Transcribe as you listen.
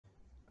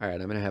Alright,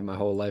 I'm going to have my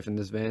whole life in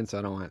this van, so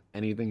I don't want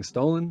anything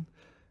stolen.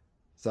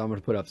 So I'm going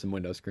to put up some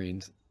window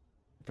screens.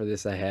 For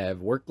this I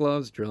have work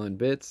gloves, drilling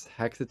bits,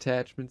 hex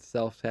attachments,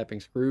 self-tapping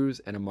screws,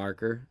 and a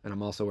marker. And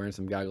I'm also wearing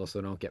some goggles so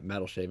I don't get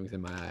metal shavings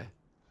in my eye.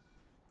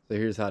 So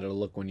here's how it'll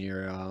look when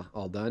you're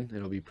all done.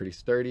 It'll be pretty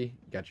sturdy.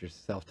 You got your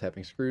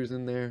self-tapping screws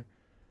in there.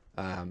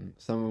 Some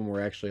of them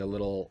were actually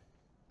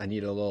I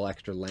needed a little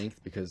extra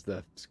length because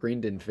the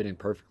screen didn't fit in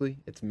perfectly.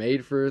 It's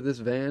made for this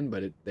van,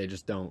 but they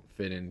just don't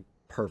fit in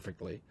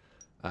perfectly.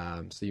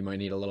 So you might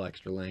need a little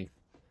extra length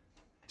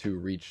to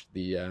reach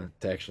to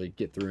actually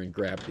get through and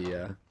grab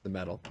the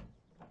metal.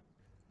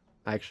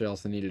 I actually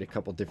also needed a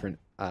couple different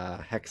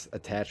hex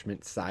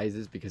attachment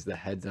sizes because the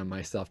heads on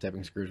my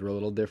self-tapping screws were a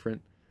little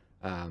different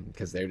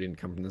because they didn't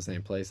come from the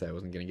same place. I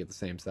wasn't going to get the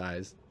same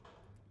size.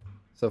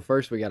 So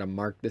first we got to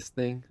mark this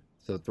thing.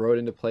 So throw it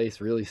into place,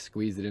 really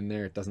squeeze it in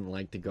there. It doesn't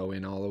like to go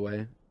in all the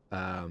way.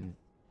 And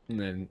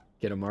then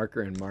get a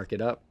marker and mark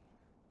it up.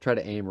 Try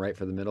to aim right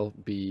for the middle.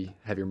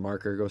 Have your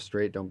marker go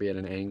straight. Don't be at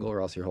an angle or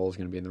else your hole is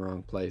going to be in the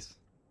wrong place.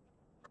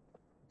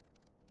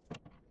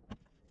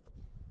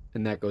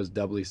 And that goes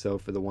doubly so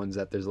for the ones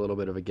that there's a little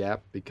bit of a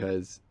gap,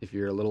 because if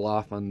you're a little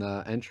off on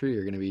the entry,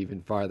 you're going to be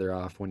even farther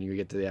off when you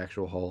get to the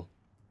actual hole.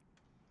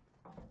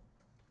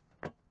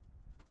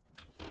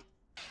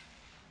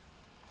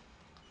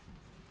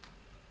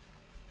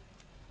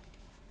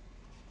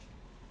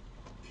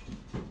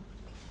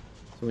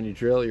 So when you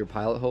drill your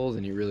pilot holes,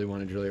 and you really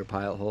want to drill your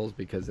pilot holes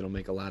because it'll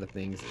make a lot of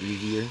things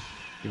easier,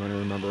 you want to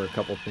remember a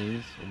couple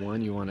things.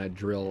 One, you want to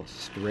drill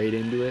straight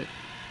into it,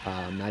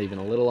 not even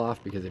a little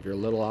off, because if you're a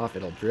little off,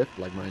 it'll drift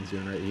like mine's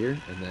doing right here,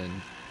 and then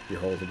your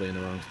holes will be in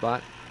the wrong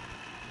spot.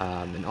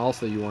 And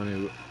also you want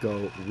to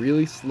go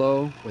really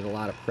slow with a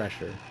lot of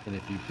pressure, and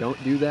if you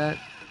don't do that,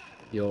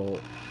 you'll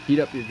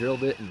heat up your drill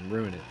bit and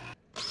ruin it.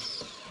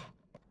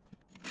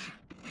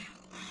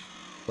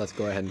 Let's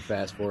go ahead and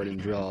fast forward and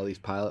drill all these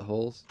pilot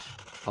holes.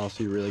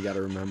 Also, you really got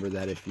to remember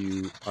that if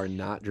you are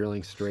not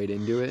drilling straight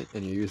into it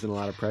and you're using a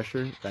lot of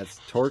pressure, that's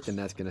torque and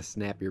that's going to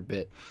snap your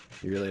bit.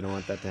 You really don't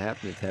want that to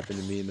happen. It's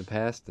happened to me in the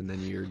past, and then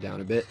you're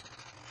down a bit.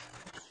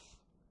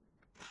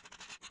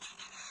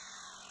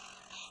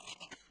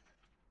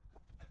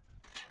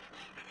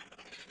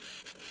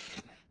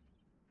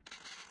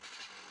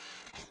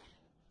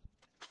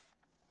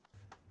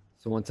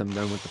 So once I'm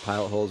done with the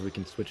pilot holes, we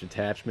can switch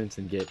attachments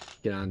and get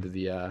onto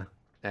the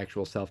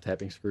actual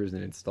self-tapping screws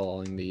and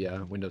installing the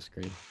window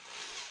screen.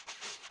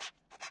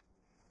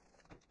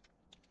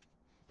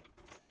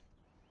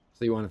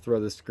 So you want to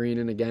throw the screen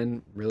in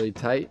again really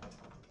tight.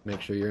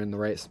 Make sure you're in the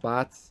right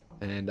spots,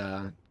 and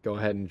go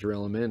ahead and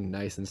drill them in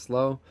nice and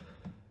slow.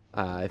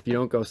 If you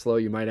don't go slow,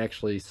 you might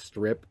actually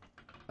strip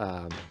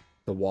the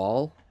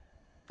wall,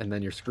 and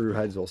then your screw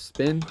heads will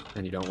spin,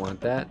 and you don't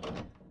want that.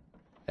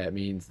 That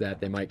means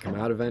that they might come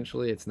out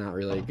eventually. It's not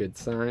really a good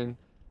sign.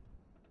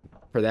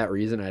 For that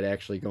reason,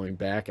 going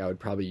back, I would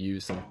probably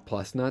use some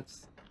plus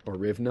nuts or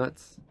riv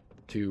nuts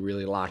to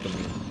really lock them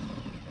in.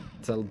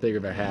 It's a little bigger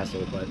of a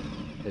hassle, but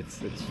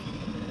it's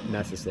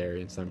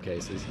necessary in some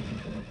cases.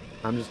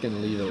 I'm just going to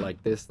leave it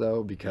like this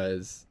though,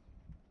 because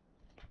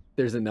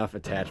there's enough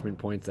attachment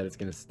points that it's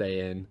going to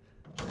stay in.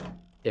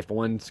 If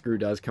one screw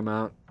does come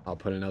out, I'll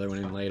put another one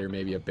in later,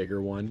 maybe a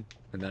bigger one,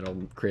 and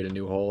that'll create a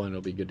new hole and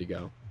it'll be good to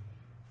go.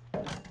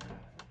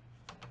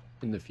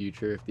 In the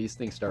future, if these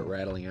things start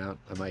rattling out,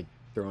 I might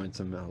throw in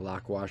some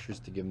lock washers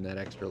to give them that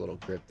extra little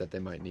grip that they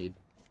might need.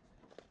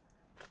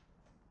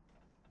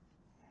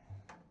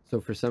 So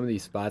for some of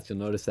these spots, you'll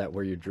notice that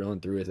where you're drilling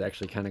through is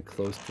actually kind of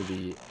close to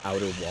the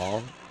outer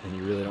wall, and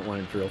you really don't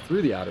want to drill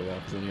through the outer wall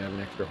because then you have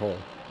an extra hole.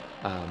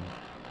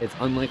 It's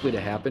unlikely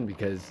to happen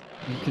because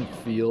you can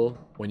feel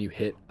when you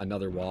hit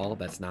another wall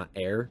that's not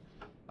air.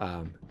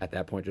 At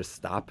that point, just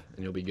stop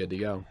and you'll be good to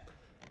go.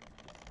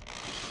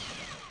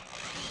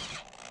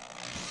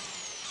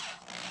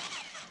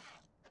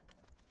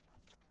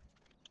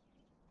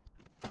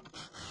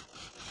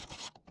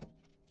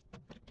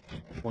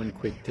 One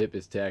quick tip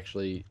is to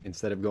actually,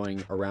 instead of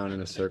going around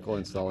in a circle,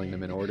 installing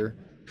them in order,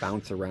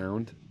 bounce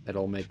around.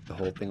 It'll make the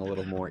whole thing a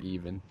little more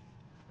even.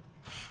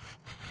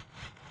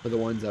 For the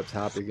ones up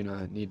top, you're going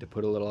to need to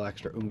put a little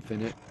extra oomph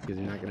in it because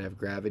you're not going to have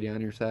gravity on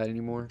your side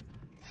anymore.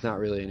 It's not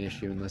really an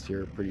issue unless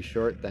you're pretty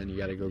short. Then you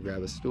got to go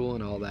grab a stool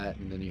and all that,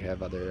 and then you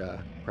have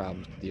other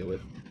problems to deal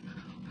with.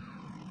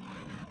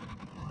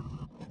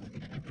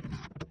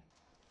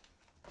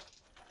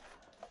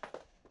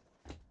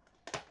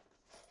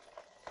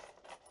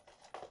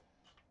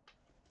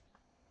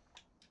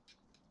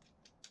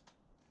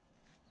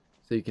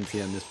 So you can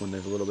see on this one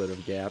there's a little bit of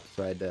a gap,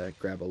 so I had to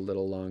grab a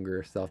little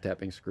longer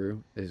self-tapping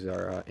screw. These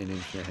are 1.5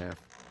 inches.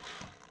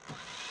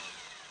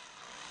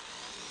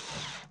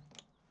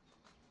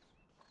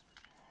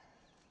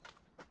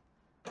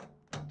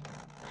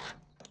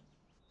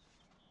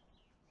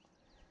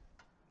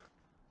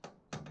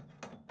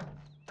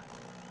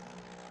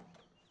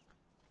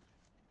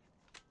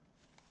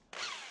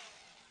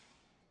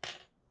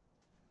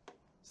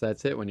 So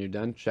that's it. When you're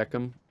done, check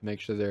them, make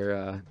sure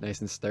they're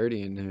nice and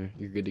sturdy, and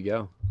you're good to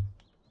go.